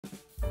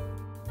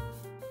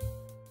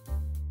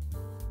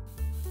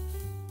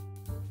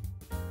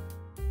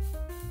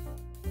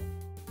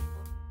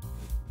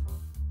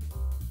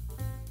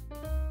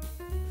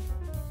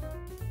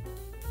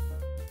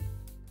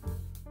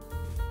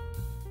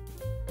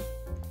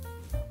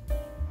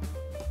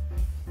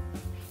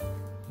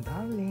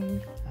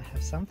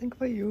something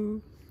for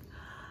you.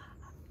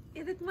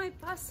 Is it my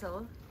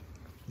parcel?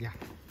 Yeah,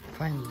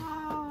 finally.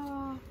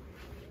 Oh,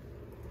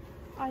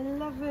 I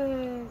love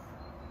it.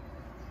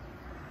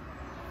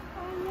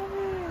 I love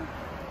it.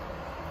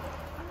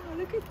 Oh,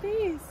 look at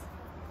this.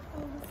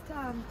 All the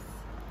stamps.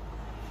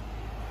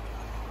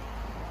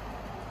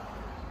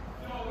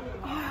 Oh,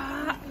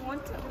 I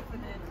want to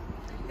open it.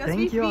 Because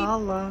Thank you,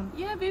 Alla.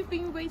 Yeah, we've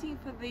been waiting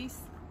for this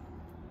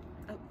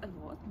a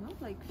lot,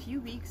 not like few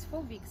weeks,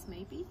 4 weeks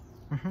maybe.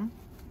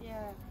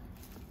 Yeah,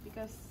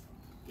 because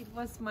it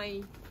was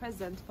my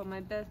present for my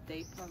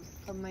birthday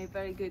from my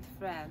very good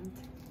friend.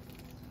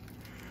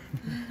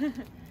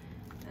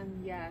 And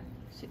yeah,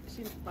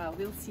 she well,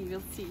 we'll see.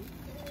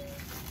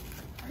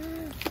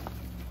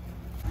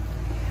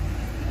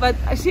 But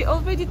she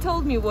already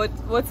told me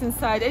what's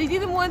inside. I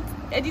didn't want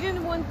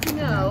to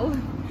know.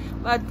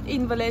 But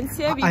in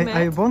Valencia we met.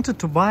 I wanted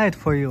to buy it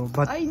for you,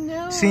 but I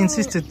know. she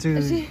insisted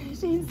to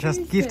She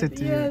just gift it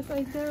to you. Yes,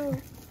 I know.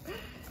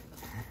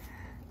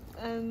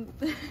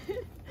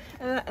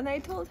 And I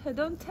told her,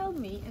 don't tell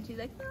me. And she's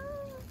like, ah.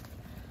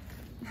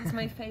 This is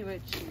my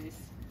favorite shoes.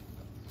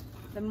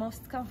 The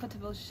most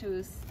comfortable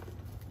shoes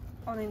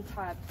on the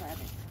entire planet.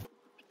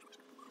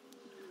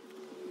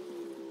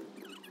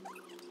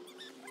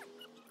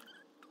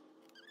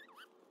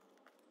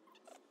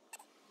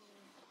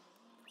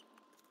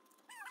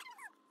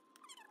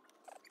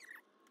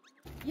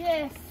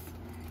 Yes,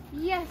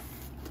 yes.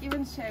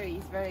 Even Sherry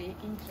is very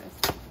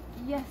interested.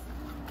 Yes.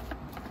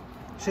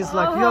 She's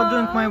like, you're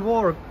doing my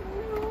work.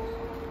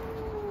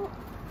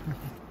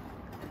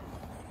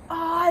 Oh,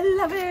 I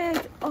love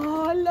it.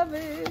 Oh, I love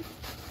it.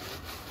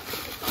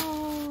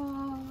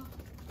 Oh,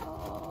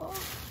 oh.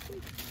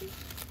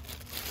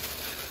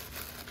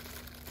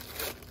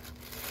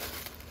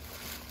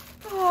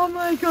 Oh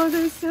my God,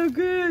 they're so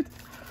good.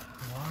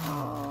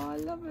 Wow. Oh, I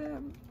love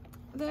them.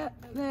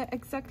 They're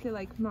exactly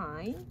like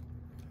mine.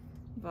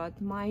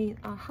 But mine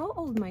are, how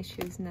old my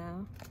shoes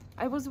now?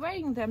 I was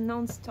wearing them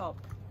non-stop.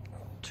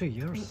 2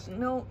 years.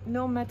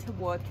 No matter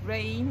what,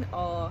 rain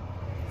or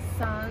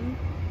sun.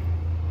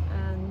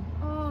 And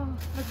oh,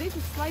 but this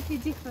is slightly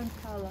different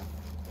color.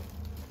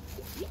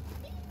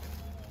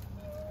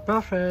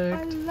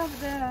 Perfect. I love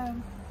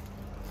them.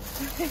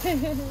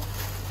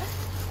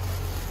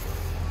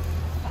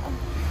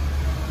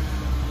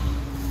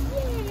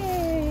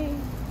 Yay!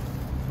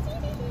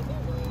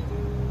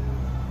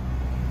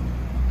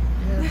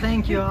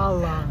 Thank you,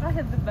 Alla. I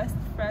have the best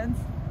friends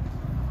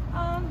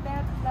on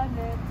that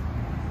planet.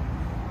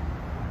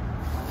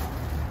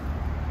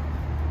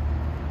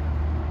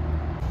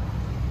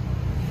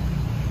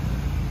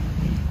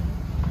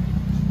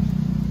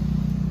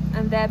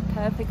 And they're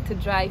perfect to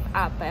drive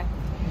up.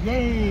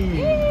 Yay!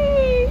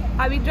 Yay!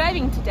 Are we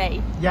driving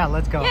today? Yeah,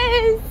 let's go.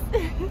 Yes!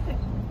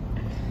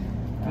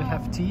 We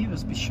have tea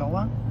with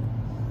bishola.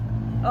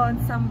 Oh,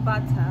 and some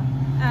butter.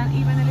 And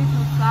even a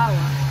little flour.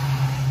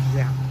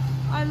 Yeah.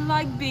 I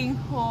like being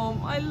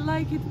home. I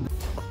like it.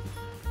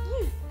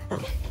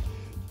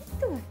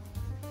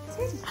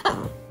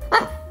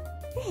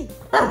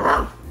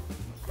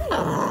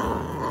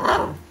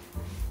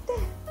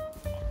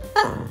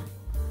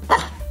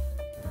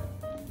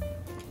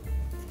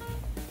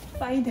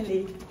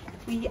 Finally,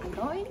 we are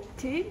going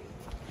to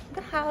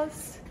the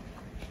house.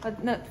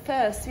 But not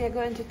first, we are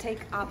going to take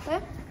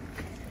Ape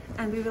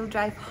and we will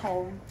drive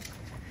home.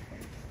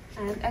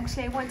 And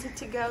actually I wanted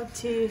to go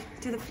to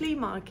the flea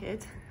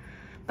market,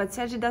 but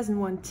Sergio doesn't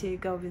want to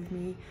go with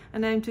me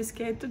and I'm too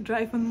scared to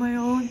drive on my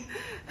own.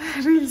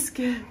 Really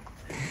scared.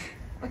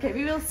 Okay,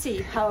 we will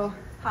see how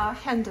I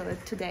handle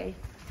it today.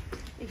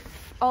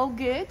 If all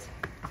good,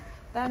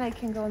 then I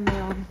can go on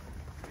my own.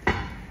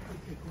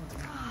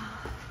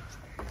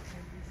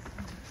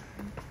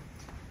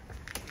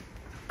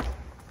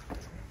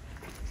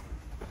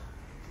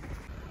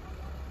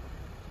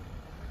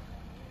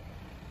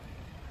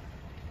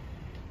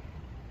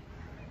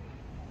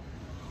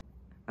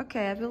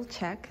 Okay, I will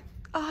check.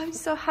 Oh, I'm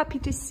so happy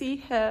to see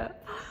her.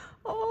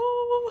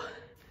 Oh,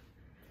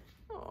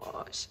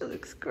 she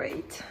looks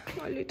great,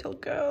 my little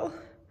girl.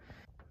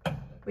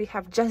 We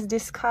have just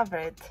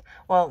discovered,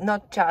 well,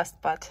 not just,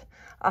 but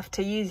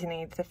after using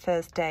it the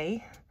first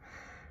day,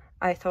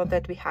 I thought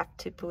that we had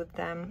to put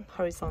them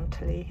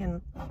horizontally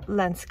in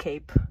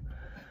landscape.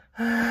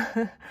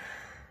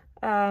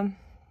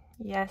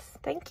 Yes,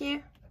 thank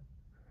you.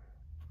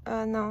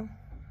 No,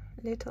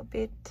 a little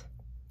bit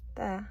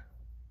there.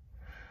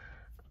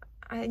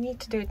 I need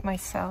to do it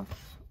myself,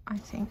 I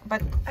think,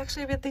 but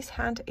actually with this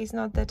hand it's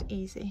not that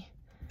easy.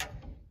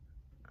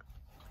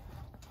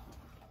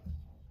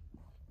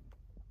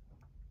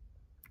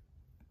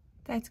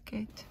 That's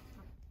good.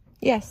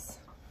 Yes.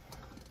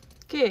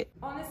 Good.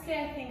 Honestly,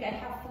 I think I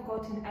have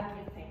forgotten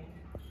everything.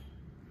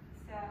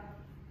 So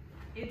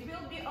it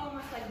will be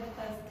almost like the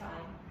first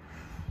time.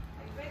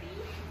 Are you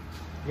ready?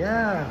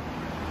 Yeah.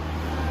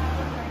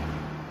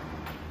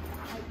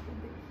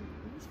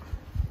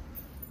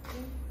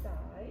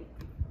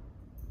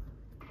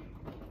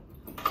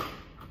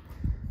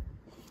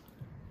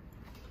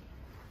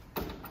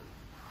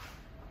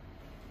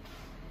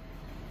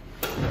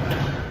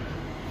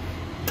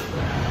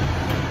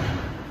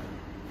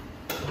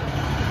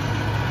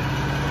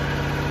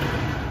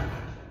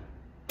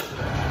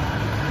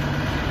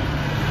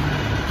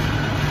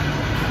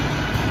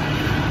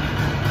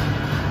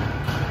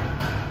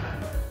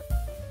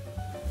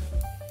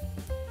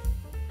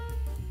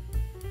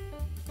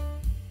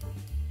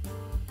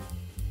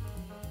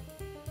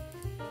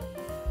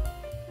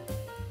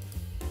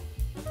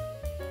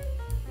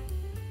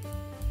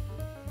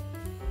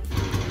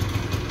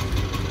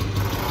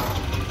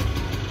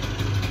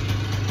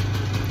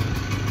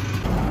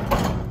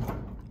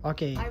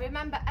 Okay. I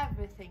remember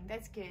everything.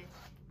 That's good.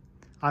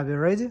 Are we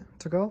ready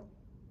to go?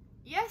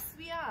 Yes,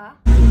 we are.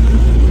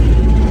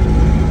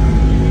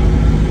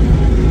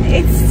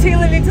 It's still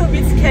a little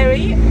bit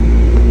scary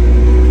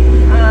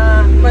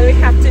when we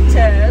have to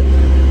turn,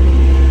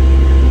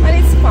 but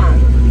it's fun.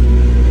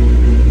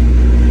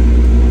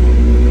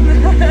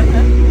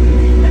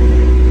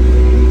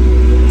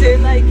 Do you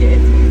like it?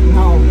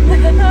 No.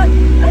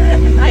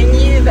 I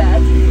knew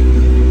that.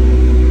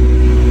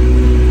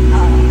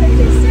 Oh, it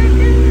is so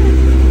good.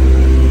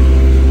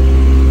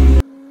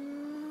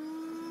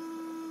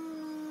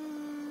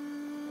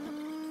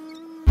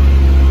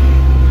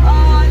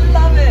 Oh, I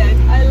love it.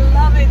 I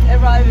love it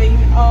arriving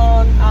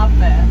on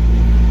Alla.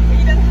 We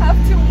don't have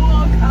to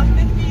walk up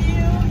the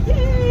hill.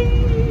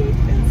 Yay!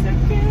 It's so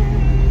good.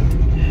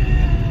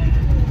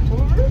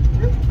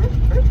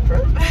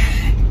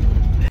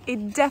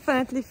 It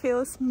definitely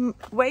feels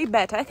way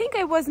better. I think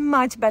I was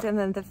much better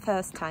than the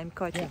first time,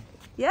 Kochi. Yeah.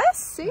 Yes,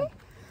 see? Yeah.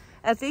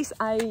 At least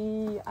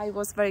I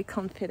was very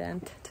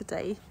confident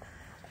today.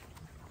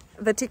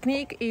 The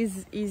technique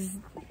is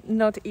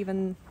not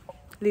even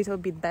a little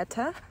bit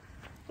better.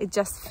 It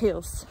just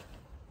feels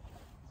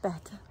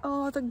better.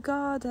 Oh, the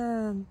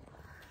garden.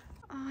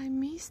 Oh, I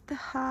missed the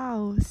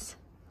house.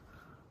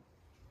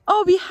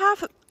 Oh, we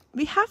have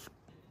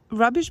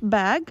rubbish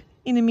bag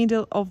in the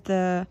middle of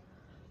the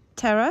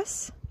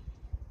terrace.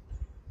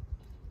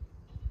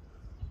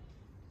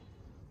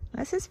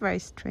 This is very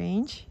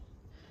strange.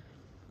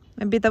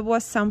 Maybe there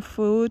was some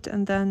food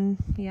and then,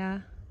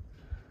 yeah.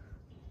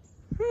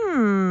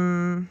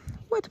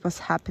 What was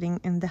happening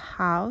in the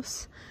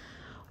house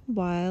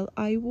while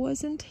I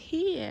wasn't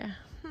here?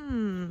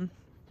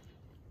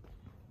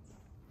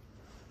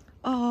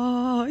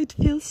 Oh, it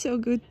feels so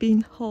good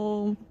being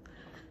home.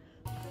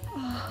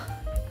 Oh.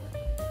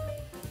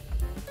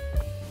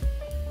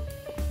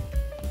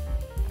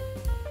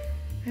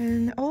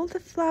 And all the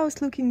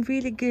flowers looking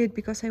really good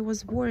because I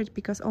was worried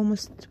because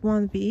almost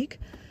 1 week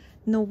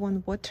no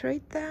one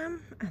watered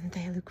them and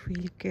they look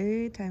really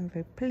good. I'm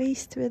very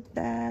pleased with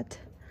that.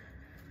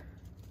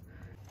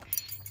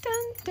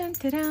 Dun dun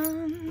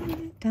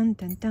dun dun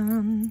dun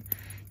dun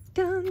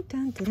dun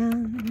dun dun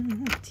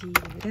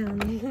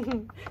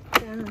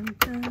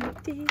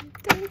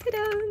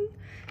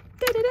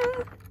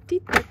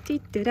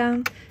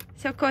dun.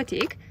 So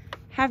Kotik,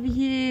 have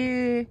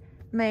you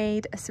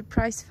made a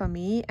surprise for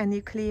me and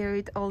you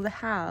cleared all the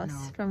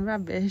house from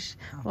rubbish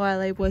while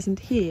I wasn't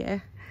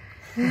here?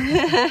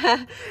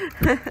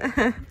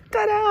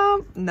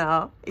 Ta-da!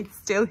 No, it's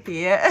still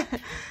here.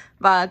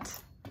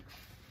 But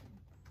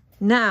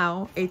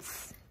now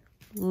it's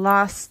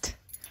last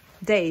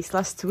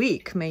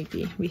week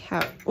maybe we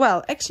have.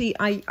 Well, actually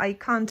I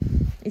can't.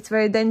 It's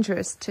very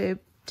dangerous to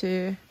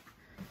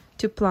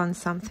plant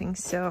something,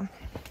 so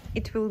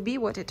it will be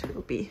what it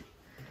will be.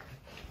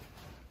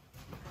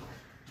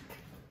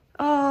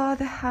 Oh,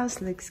 the house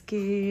looks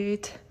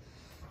good.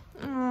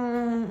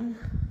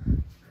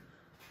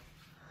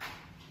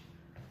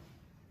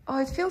 Oh,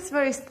 it feels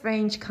very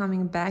strange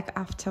coming back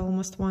after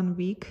almost 1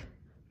 week.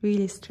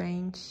 Really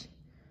strange.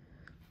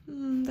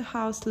 The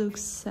house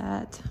looks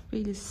sad,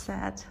 really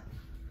sad.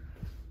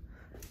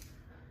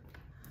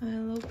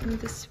 I'll open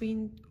this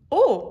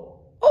window.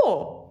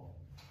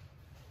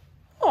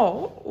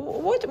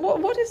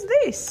 What is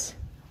this?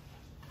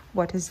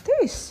 What is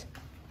this?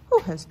 Who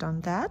has done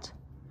that?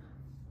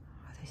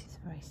 Oh, this is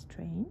very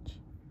strange.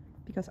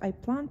 Because I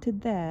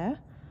planted there,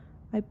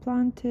 I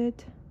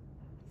planted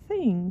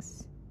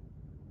things.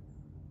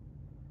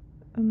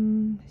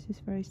 This is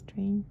very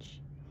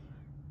strange.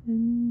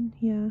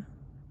 Yeah.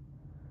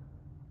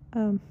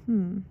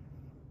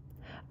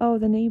 Oh,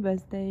 the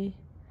neighbors, they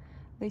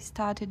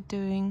started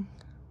doing,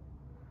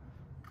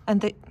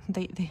 and they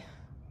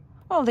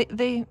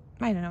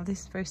I don't know, this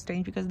is very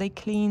strange because they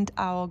cleaned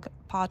our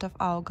part of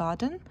our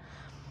garden,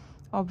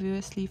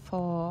 obviously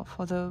for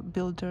the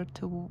builder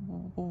to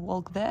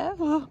walk there,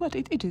 but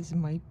it is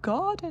my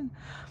garden.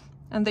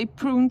 And they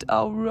pruned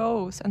our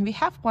rose, and we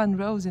have 1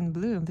 rose in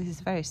bloom. This is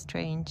very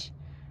strange.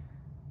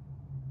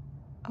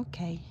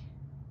 Okay.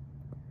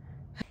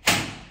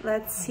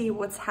 Let's see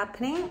what's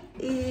happening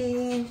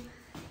in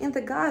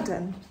the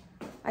garden.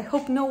 I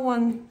hope no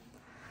one...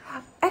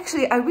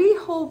 Actually, I really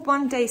hope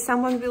one day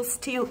someone will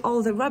steal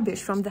all the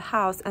rubbish from the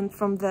house and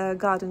from the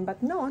garden,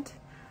 but not.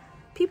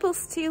 People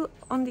steal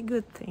only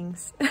good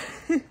things.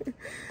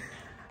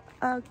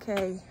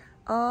 Okay,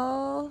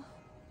 all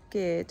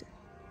good.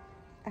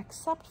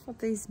 Except for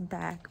this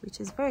bag, which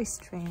is very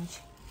strange.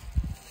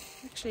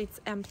 Actually, it's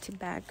empty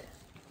bag.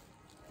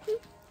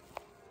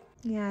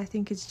 Yeah, I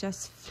think it's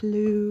just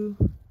flew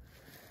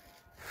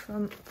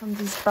from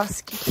this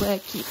basket where I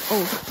keep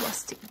all the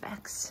plastic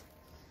bags.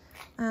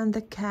 And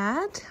the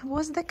cat,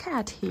 was the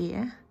cat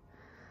here?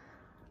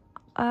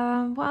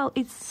 Well,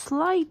 it's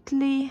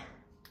slightly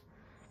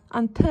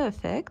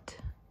imperfect,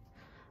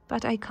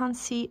 but I can't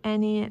see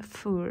any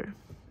fur.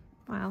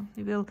 Well,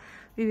 we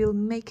will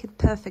make it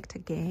perfect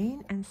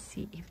again and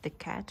see if the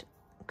cat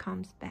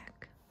comes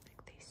back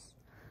like this.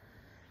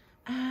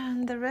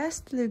 And the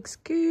rest looks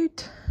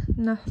good.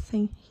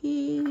 Nothing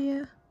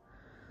here.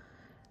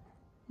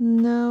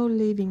 No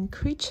living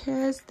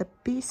creatures. The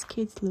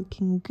biscuits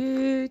looking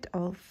good.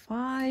 All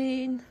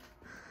fine.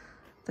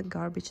 The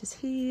garbage is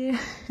here.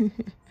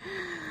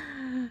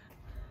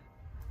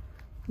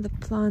 The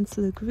plants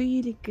look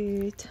really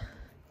good.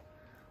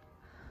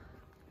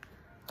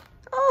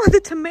 Oh,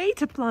 the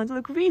tomato plants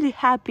look really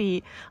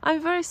happy.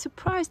 I'm very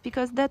surprised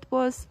because that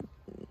was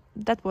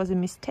a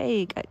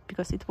mistake,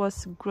 because it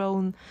was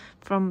grown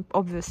from,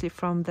 obviously,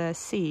 from the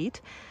seed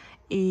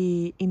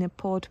in a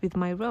pot with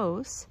my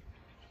rose,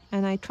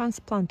 and I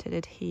transplanted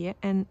it here,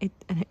 and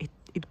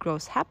it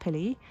grows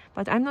happily.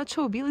 But I'm not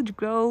sure, will it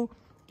grow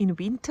in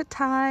winter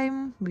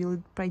time? Will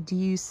it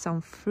produce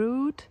some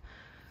fruit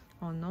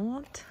or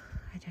not?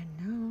 I don't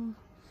know.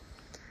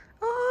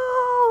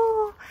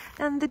 Oh,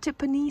 and the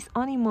Japanese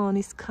anemone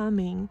is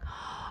coming.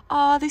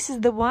 Oh, this is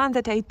the one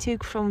that I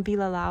took from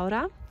Villa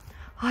Laura.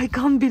 I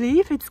can't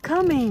believe it's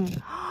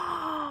coming.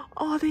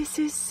 Oh, this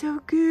is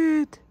so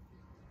good.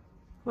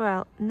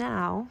 Well,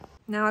 now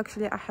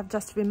actually I have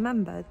just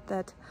remembered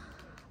that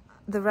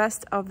the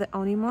rest of the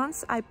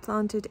anemones I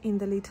planted in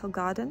the little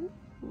garden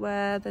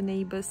where the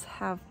neighbors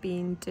have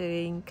been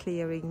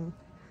clearing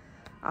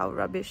our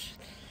rubbish.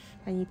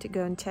 I need to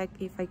go and check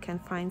if I can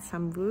find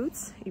some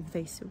roots, if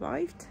they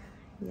survived.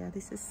 Yeah,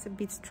 this is a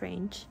bit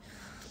strange.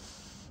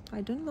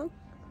 I don't know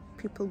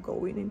people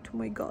going into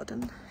my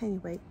garden.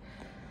 Anyway.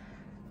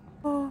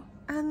 Oh,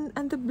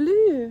 and the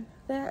blue,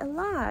 they're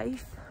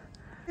alive.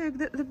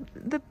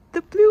 Look,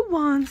 the blue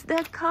ones,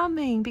 they're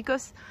coming,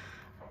 because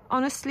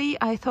honestly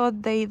I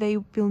thought they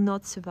will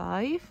not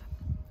survive.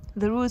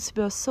 The roots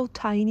were so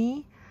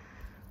tiny.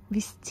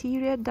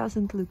 Wisteria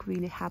doesn't look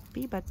really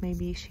happy, but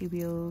maybe she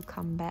will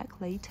come back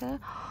later.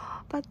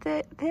 But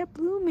they're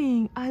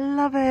blooming. I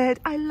love it.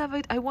 I love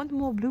it. I want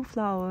more blue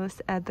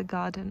flowers at the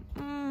garden.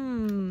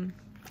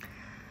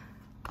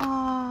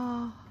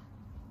 Oh,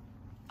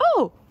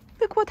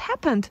 look what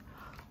happened.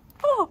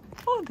 Oh,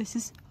 this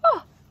is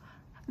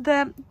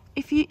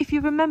if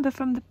you remember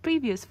from the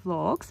previous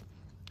vlogs,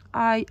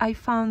 I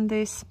found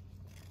this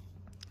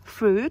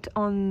fruit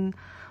on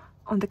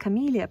the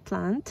camellia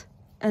plant,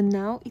 and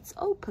now it's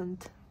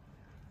opened.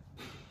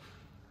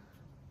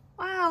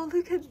 Wow,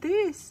 look at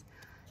this.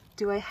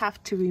 Do I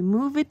have to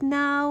remove it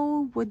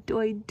now? What do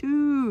I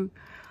do?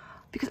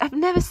 Because I've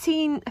never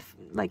seen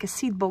like a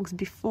seed box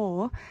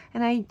before,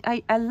 and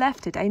I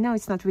left it. I know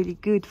it's not really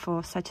good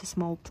for such a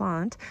small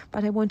plant,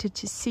 but I wanted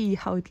to see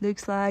how it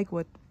looks like,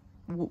 what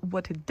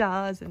it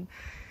does, and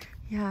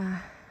yeah,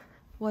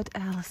 what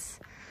else?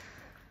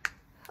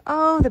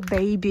 Oh, the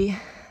baby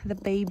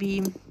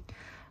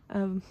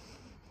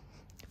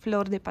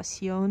Flor de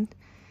Pasión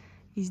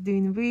is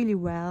doing really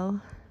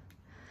well.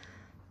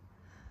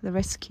 The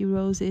rescue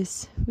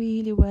roses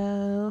really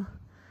well.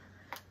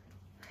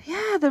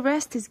 Yeah, the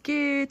rest is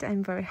good.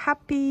 I'm very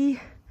happy.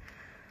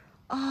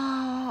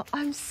 Oh,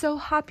 I'm so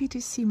happy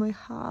to see my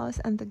house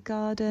and the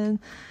garden.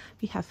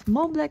 We have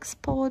more black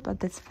spot, but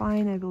that's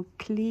fine. I will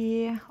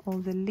clear all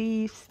the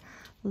leaves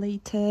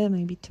later,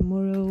 maybe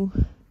tomorrow.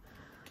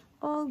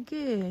 All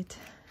good.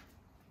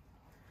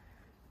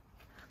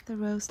 The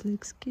rose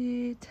looks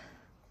good.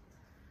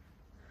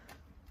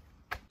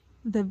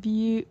 The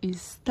view is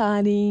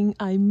stunning.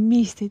 I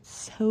missed it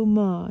so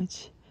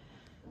much.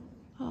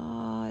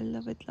 Oh, I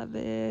love it, love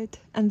it.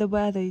 And the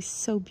weather is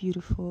so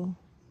beautiful.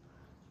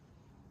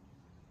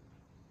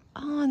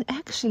 Oh, and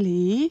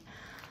actually,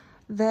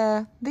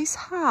 this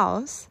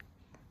house,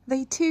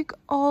 they took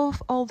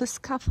off all the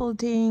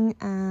scaffolding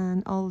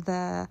and all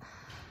the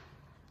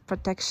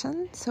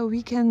protection, so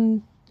we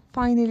can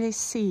finally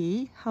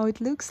see how it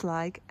looks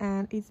like.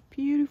 And it's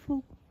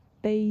beautiful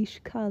beige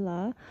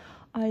color.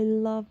 I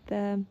love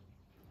the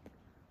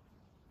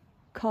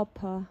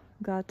copper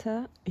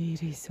gutter.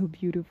 It is so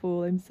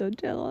beautiful. I'm so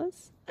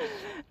jealous.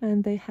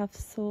 And they have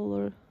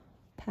solar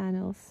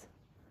panels.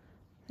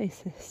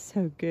 This is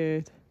so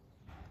good.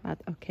 But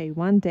okay,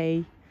 one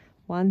day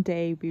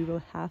we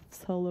will have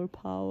solar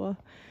power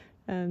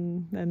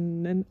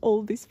and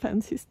all this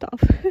fancy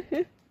stuff.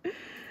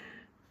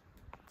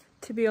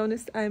 To be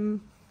honest, I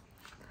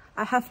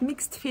have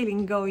mixed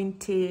feeling going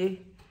to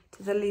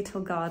the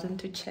little garden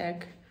to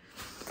check.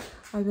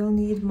 I will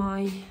need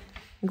my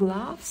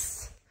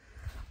gloves.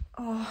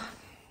 Oh,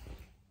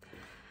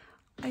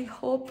 I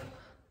hope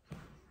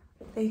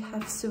they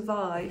have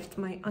survived,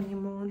 my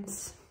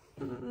anemones.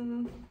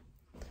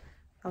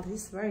 Well,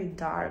 this is very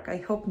dark. I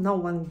hope no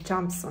one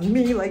jumps on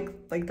me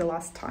like the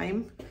last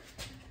time.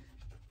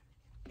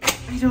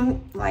 I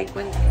don't like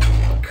when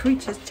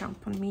creatures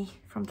jump on me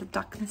from the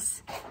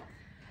darkness.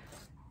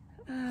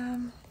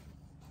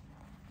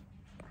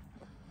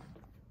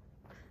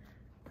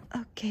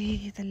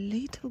 Okay, the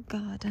little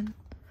garden.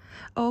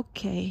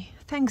 Okay,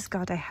 thanks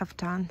God I have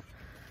done.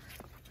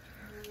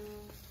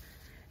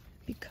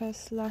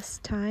 Because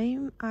last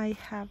time I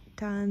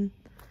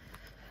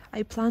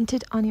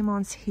planted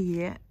anemones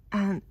here,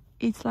 and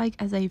it's like,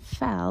 as I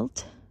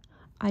felt,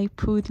 I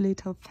put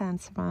little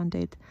fence around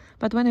it.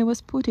 But when I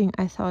was putting,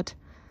 I thought,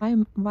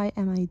 Why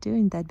am I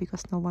doing that?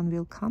 Because no one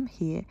will come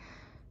here.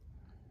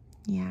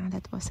 Yeah,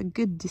 that was a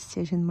good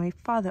decision. My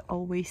father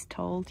always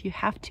told you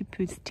have to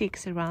put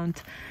sticks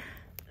around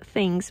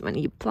things when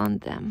you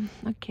plant them.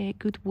 Okay,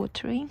 good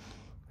watering.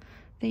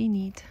 They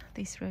need,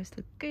 these rows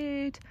look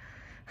good.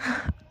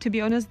 To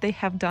be honest, they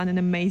have done an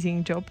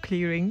amazing job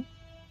clearing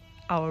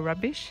our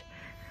rubbish.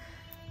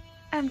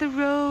 And the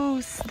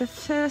rose, the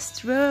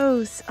first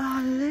rose.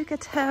 Oh, look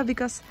at her,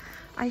 because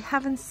I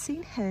haven't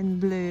seen her in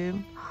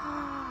bloom.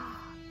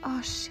 Oh,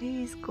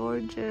 she's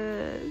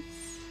gorgeous.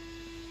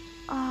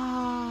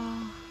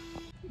 Oh,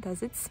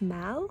 does it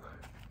smell?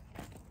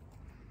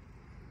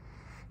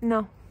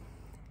 No,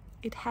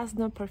 it has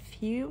no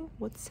perfume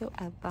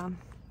whatsoever.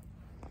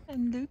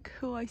 And look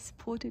who I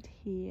spotted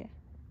here.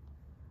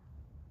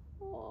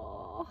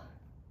 Oh,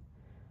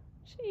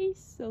 she's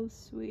so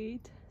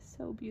sweet,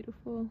 so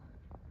beautiful.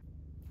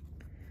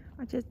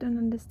 I just don't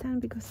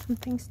understand because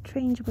something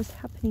strange was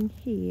happening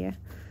here.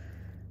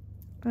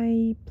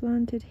 I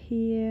planted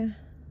here,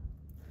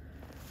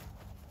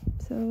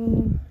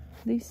 so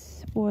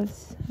this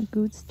was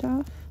good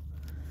stuff.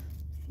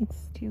 It's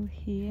still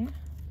here,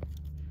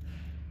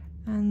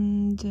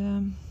 and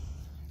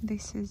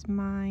this is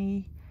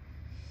my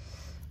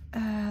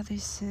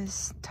this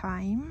is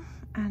thyme,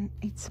 and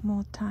it's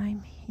more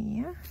thyme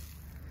here.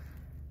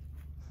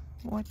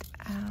 What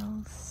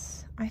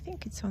else? I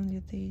think it's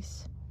only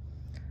this,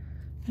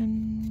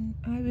 and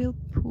I will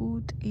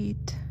put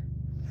it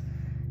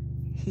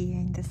here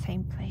in the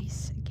same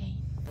place again.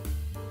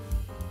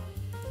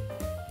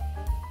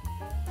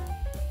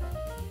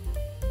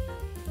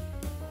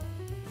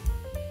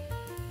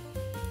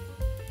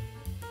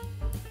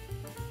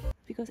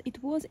 Because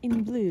it was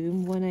in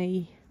bloom when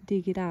I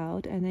dig it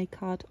out, and I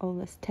cut all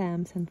the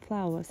stems and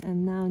flowers,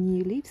 and now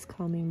new leaves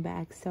coming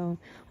back, so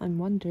I'm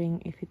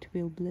wondering if it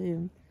will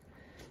bloom.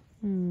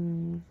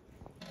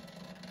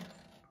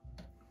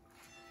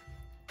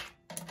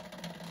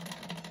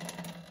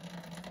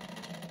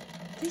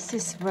 This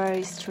is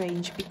very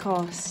strange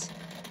because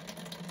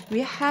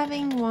we're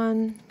having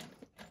one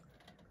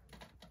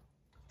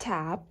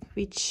tap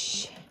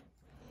which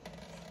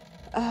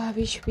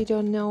we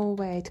don't know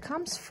where it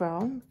comes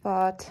from,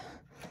 but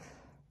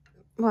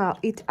well,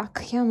 it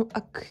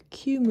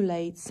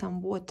accumulates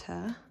some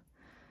water.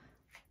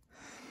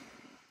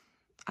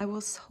 I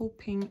was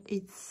hoping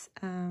it's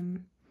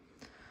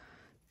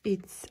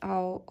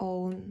our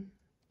own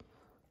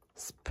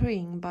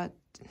spring, but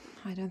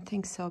I don't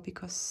think so,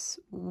 because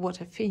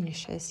water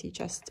finishes. You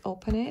just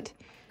open it,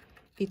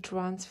 it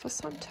runs for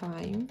some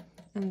time,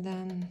 and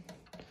then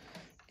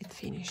it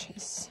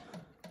finishes.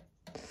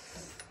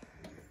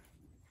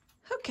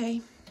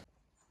 Okay.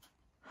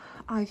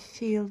 I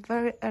feel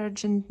very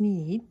urgent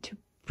need to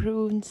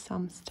prune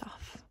some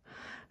stuff.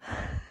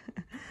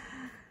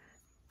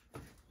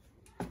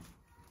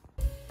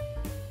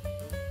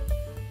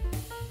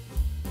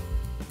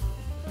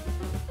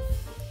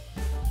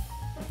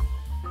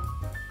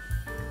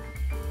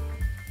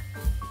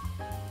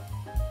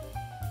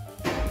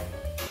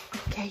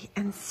 Okay,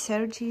 and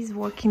Sergi is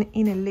working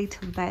in a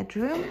little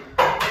bedroom.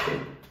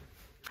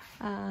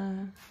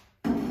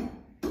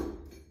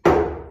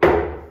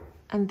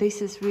 And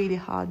this is really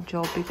hard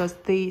job because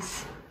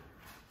these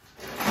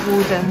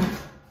wooden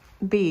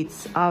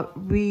beads are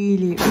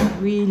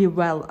really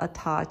well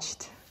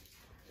attached.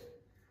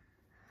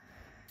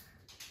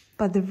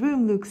 But the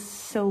room looks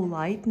so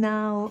light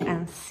now,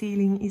 and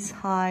ceiling is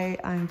high.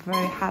 I'm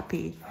very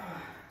happy.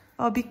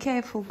 Oh, be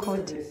careful,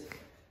 Kotik.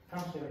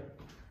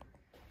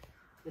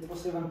 It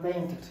was even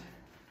painted.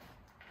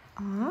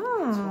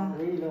 Ah. It's one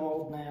really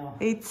old nail.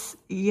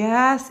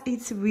 Yes,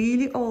 it's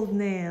really old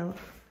nail.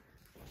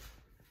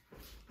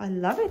 I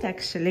love it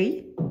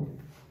actually.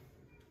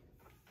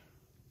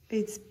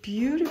 It's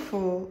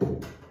beautiful.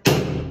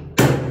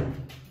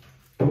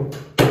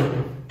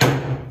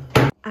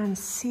 And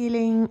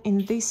ceiling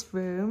in this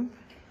room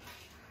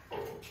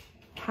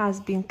has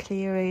been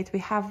cleared. We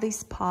have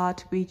this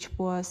part which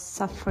was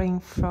suffering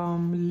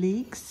from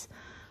leaks.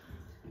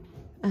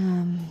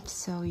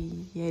 So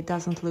yeah, it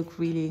doesn't look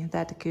really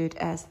that good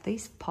as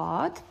this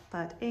part,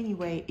 but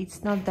anyway,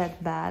 it's not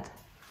that bad.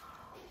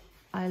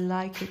 I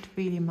like it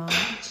really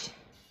much.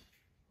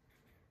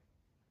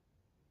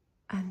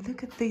 And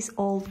look at this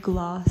old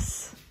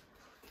glass.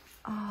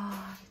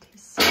 Ah, it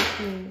is so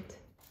good.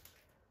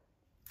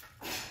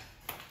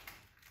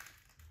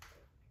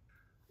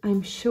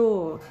 I'm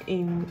sure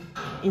in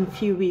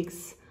few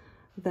weeks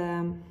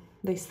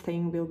this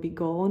thing will be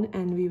gone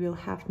and we will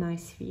have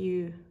nice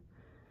view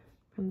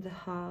from the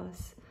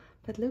house.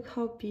 But look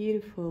how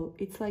beautiful.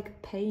 It's like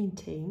a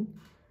painting.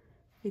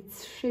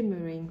 It's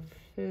shimmering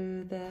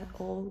through the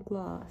old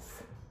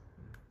glass.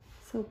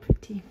 So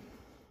pretty.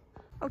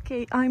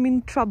 Okay, I'm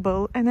in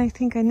trouble, and I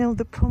think I know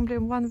the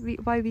problem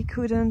why we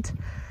couldn't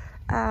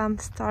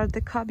start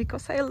the car,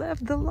 because I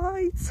left the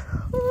lights.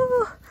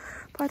 Oh,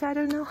 but I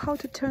don't know how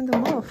to turn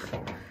them off.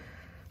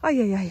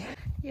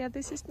 Yeah,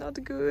 this is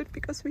not good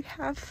because we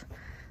have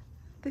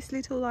these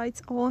little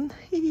lights on.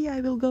 I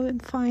will go and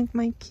find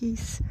my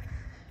keys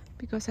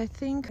because I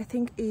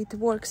think it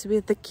works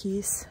with the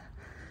keys.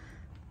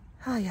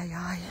 Ay, ay,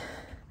 ay.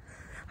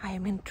 I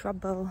am in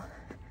trouble.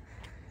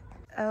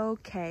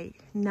 Okay,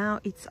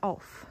 now it's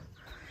off.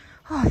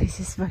 Oh,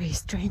 this is very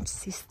strange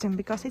system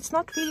because it's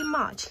not really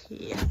much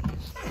here.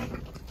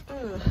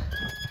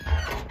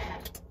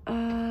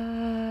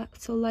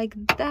 So like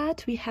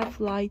that we have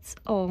lights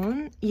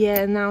on.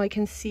 Yeah, now I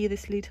can see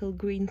this little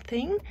green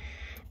thing.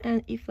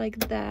 And if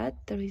like that,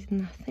 there is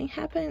nothing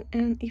happening.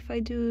 And if I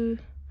do,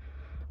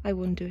 I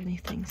won't do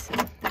anything. So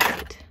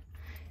that's it.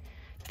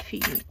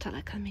 Fine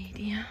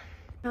telecomedia.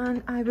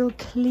 And I will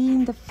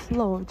clean the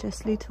floor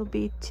just a little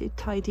bit to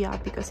tidy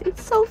up because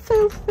it's so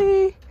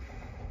filthy.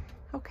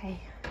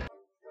 Okay.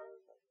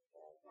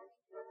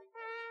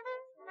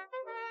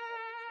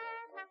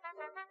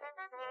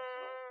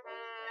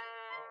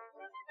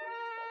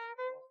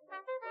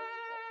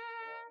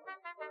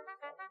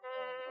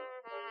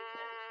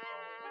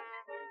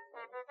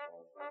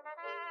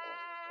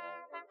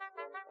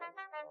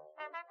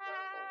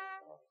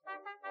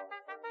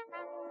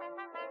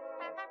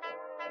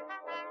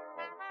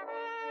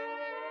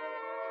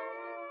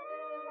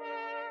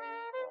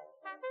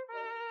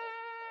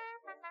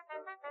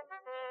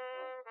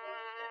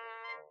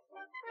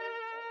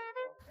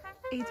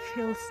 It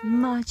feels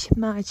much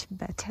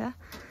better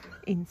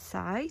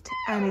inside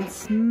and it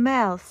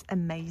smells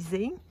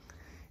amazing.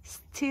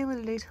 Still a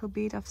little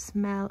bit of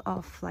smell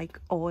of like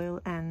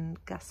oil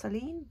and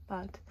gasoline,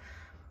 but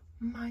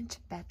much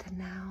better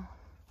now.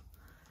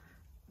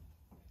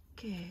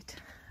 Good.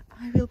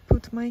 I will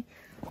put my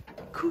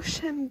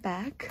cushion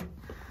back,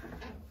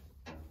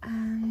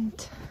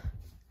 and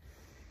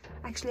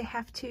actually I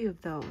have two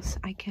of those.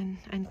 I can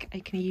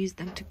use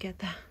them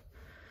together.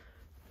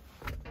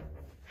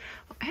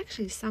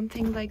 Actually,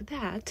 something like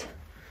that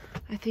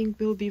I think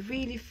will be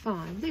really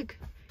fun. Look,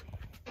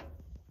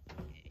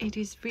 it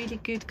is really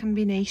good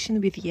combination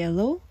with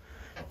yellow.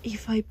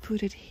 If I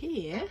put it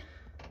here,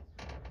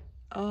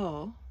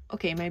 oh,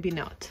 okay, maybe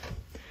not.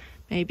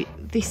 Maybe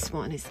this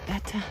one is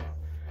better.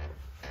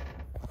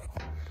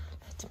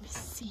 Let me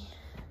see.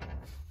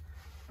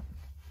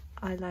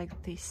 I like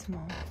this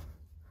more.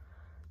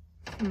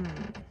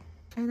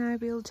 And I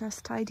will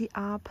just tidy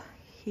up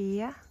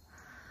here.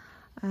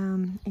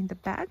 In the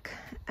back,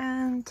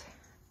 and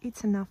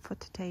it's enough for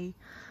today.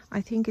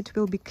 I think it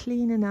will be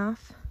clean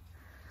enough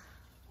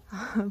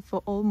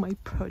for all my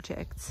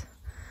projects.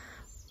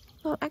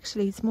 Well,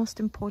 actually it's most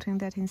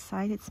important that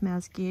inside it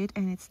smells good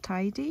and it's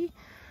tidy.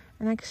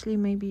 And actually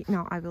maybe,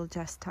 no, I will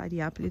just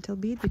tidy up a little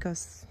bit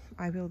because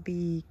I will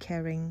be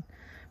carrying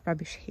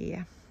rubbish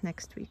here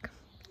next week.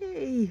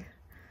 Yay!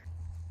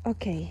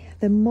 Okay,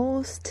 the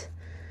most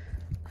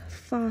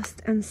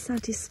fast and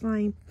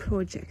satisfying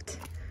project.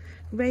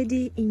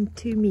 Ready in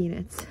 2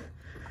 minutes.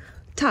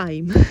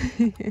 Time.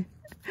 Need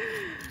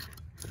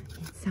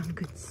some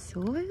good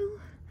soil.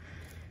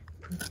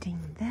 Putting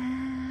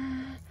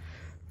there,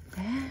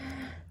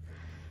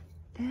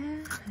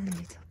 and a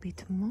little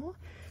bit more.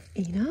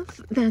 Enough.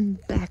 Then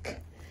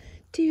back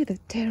to the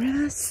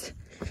terrace.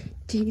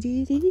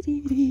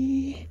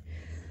 The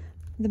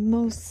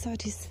most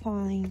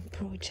satisfying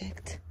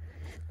project.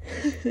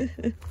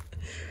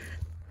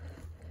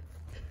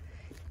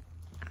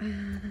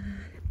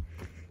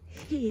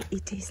 Here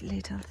it is,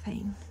 little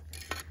thing.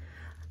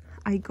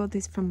 I got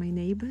this from my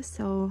neighbor,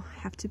 so I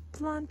have to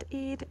plant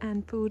it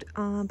and put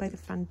by the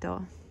front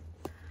door.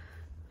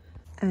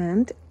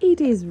 And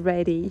it is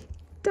ready.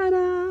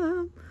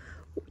 Ta-da!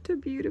 What a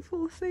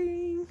beautiful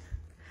thing.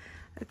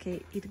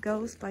 Okay, it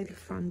goes by the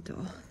front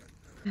door.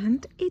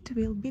 And it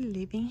will be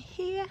living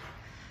here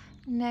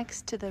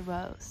next to the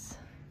rose.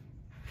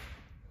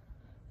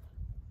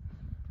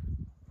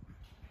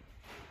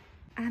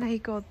 And I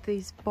got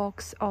this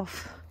box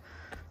of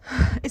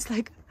it's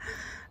like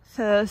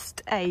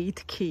first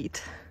aid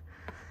kit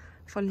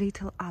for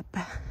little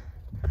Apple.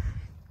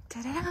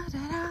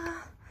 Ta-da-da-da.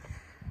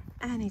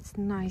 And it's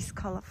nice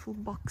colorful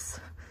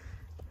box.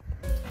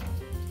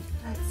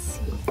 Let's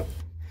see.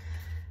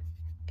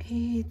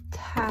 It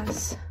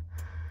has,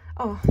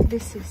 oh,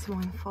 this is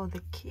one for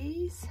the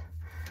keys,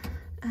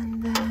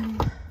 and then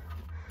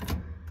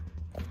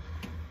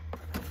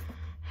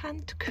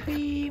hand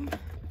cream,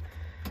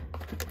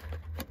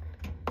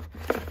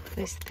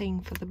 this thing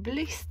for the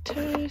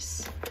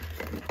blisters,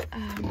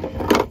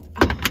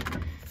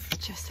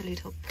 just a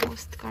little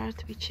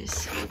postcard which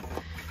is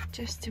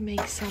just to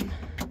make some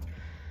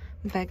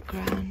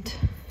background,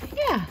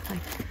 yeah,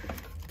 like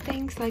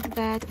things like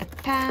that, a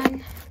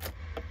pen,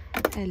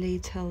 a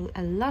little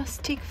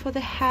elastic for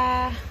the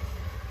hair.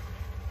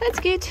 That's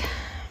good,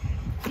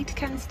 it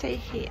can stay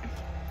here.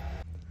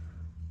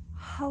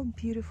 How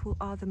beautiful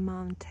are the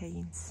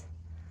mountains.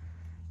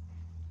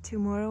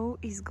 Tomorrow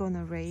is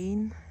gonna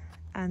rain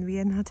and we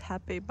are not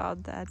happy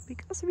about that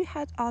because we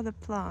had other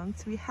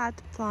plans. We had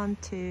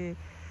planned to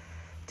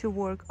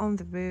work on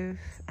the roof,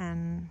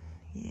 and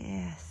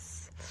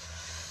yes,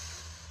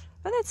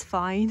 but that's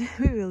fine.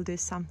 We will do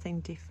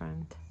something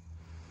different.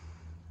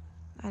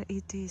 But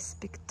it is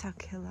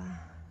spectacular,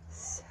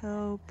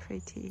 so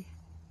pretty.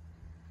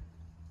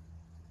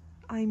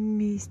 I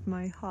missed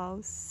my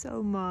house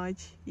so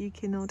much, you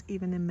cannot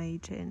even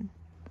imagine.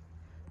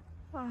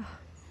 Ah.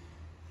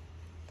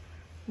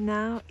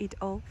 Now it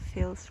all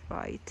feels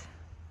right.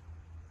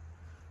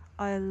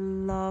 I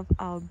love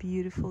our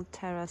beautiful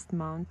terraced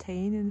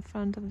mountain in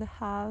front of the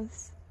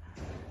house,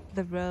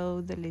 the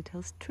road, the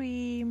little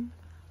stream,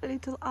 the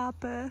little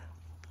Apple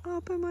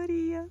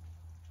Maria.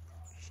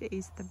 She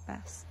is the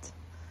best.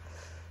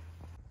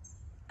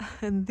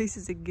 And this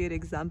is a good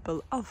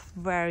example of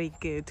very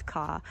good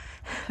car.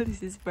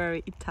 This is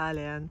very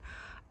Italian.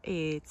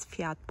 It's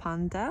Fiat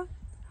Panda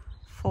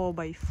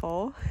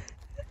 4x4.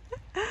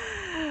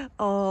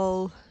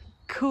 All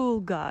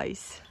cool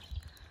guys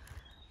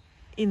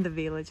in the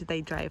village, they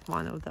drive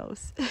one of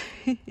those.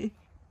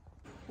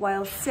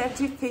 While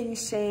Seti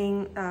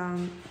finishing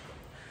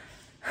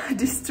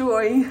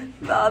destroying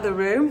the other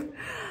room,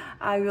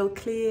 I will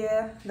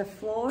clear the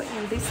floor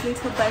in this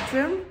little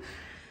bedroom,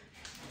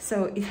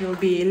 so it will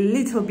be a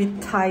little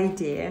bit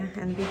tidier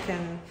and we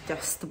can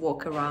just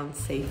walk around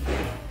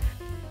safely.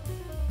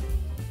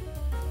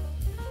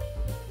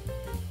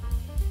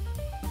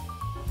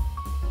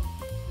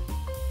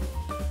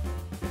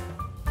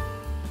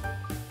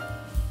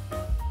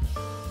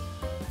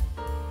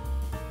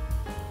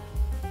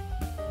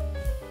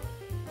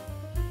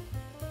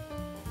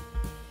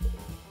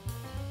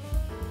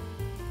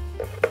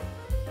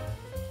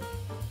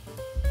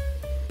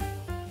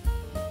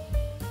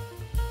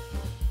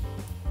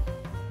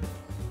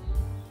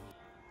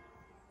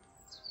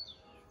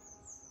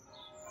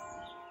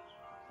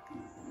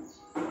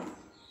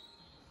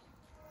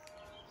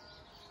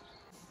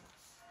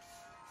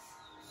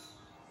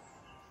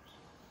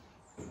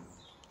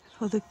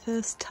 For the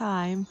first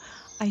time,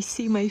 I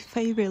see my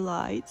favorite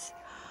lights.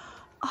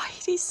 Oh,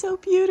 it is so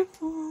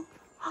beautiful.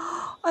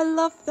 Oh, I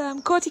love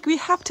them. Kotik, we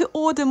have to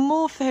order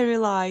more fairy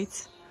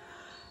lights.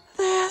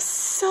 They are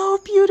so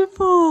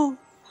beautiful.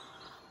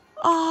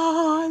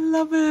 Oh, I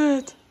love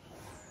it.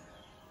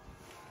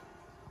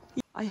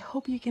 I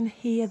hope you can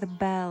hear the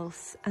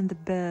bells and the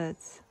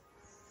birds.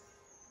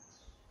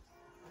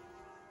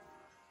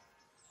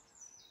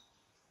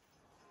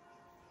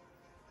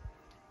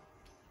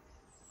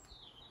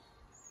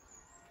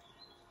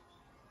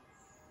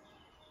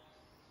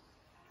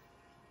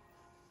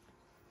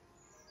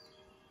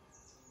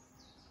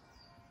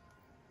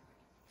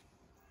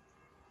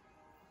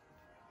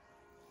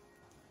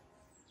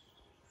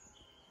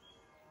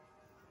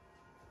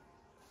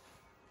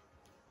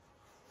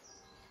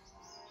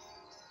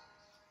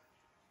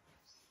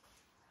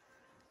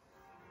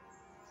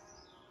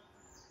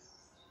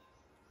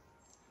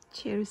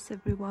 Cheers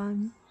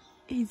everyone.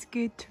 It's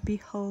good to be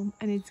home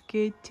and it's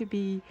good to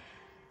be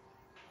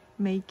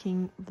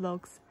making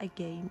vlogs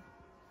again.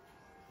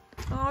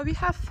 Oh, we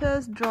have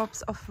first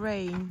drops of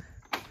rain.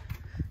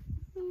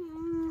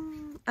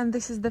 And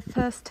this is the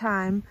first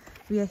time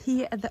we are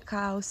here at the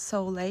house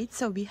so late,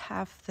 so we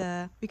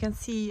can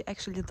see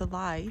actually the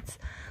lights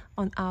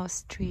on our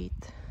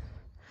street.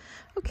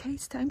 Okay,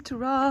 it's time to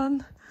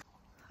run.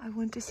 I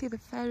want to see the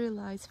fairy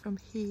lights from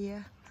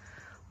here.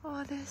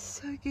 Oh, they're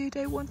so good,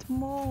 I want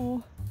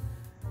more.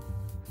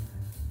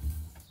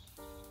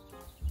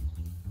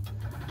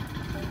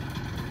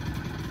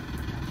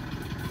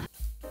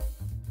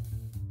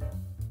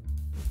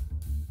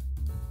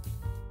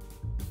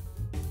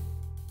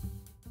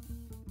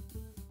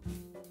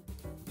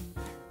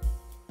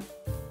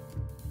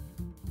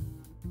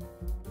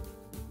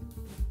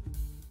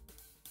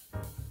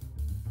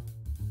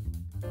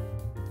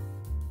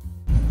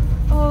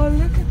 Oh,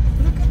 look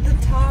at the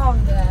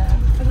town there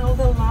and all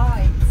the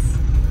lights.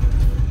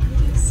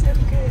 It is so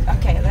good.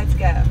 Okay, let's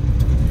go.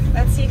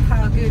 Let's see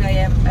how good I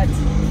am at.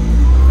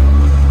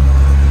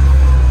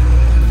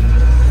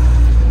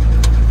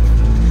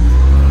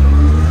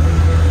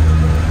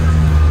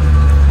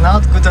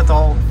 Not good at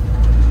all.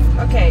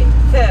 Okay,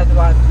 third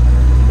one.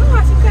 Oh,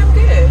 I think I'm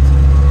good.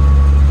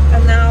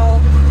 And now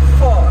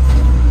fourth.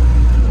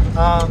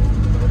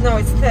 No,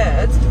 it's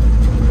third.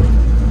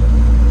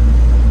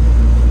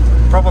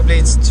 Probably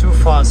it's too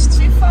fast.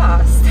 Too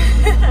fast.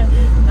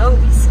 Don't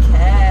be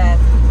scared.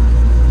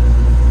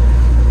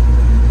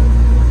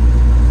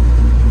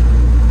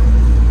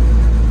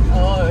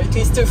 Oh, it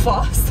is too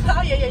fast.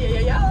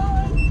 Yeah.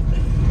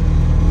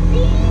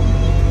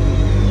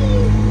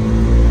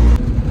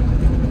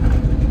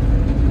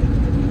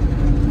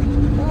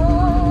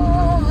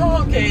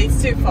 Oh, okay,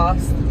 it's too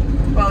fast.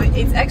 Well,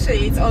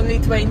 it's only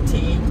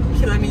 20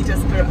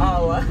 kilometers per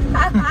hour.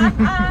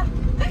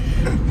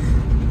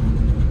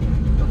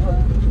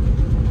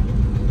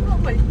 Oh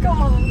my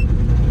god.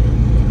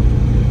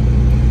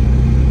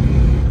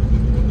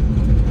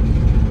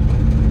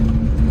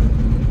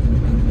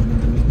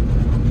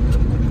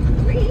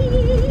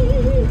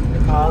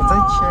 All the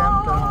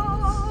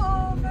champions.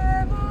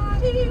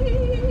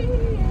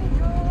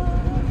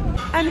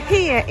 And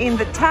here in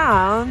the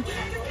town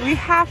we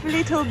have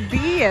little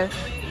beer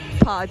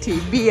party,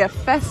 beer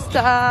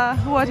festa.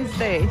 What is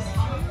this?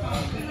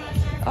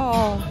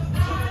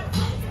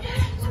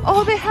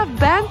 Oh, they have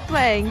band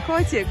playing,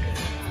 Kotik.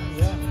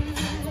 Yeah.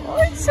 Oh,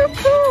 it's so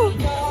cool.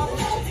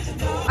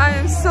 I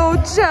am so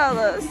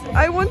jealous.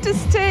 I want to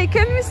stay.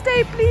 Can we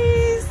stay,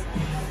 please?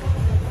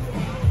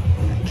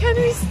 Can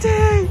we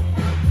stay?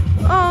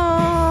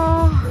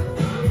 Oh,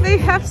 they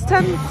have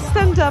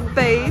stand-up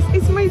base.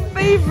 It's my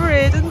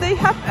favorite, and they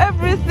have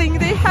everything.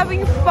 They're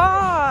having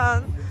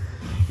fun.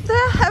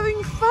 They're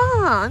having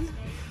fun.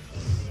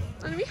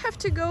 And we have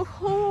to go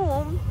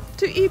home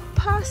to eat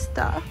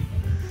pasta.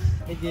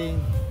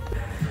 Again.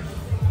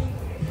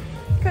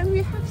 Can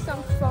we have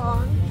some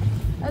fun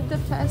at the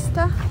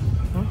festa?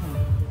 No?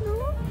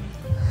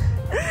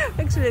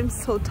 Actually, I'm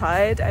so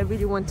tired. I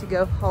really want to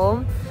go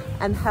home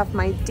and have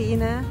my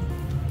dinner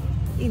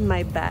in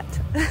my bed.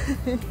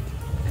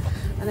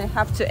 And I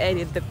have to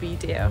edit the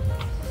video,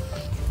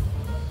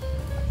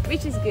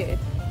 which is good.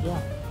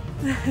 Yeah,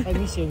 I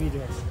miss your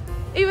videos.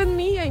 Even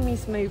me, I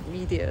miss my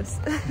videos.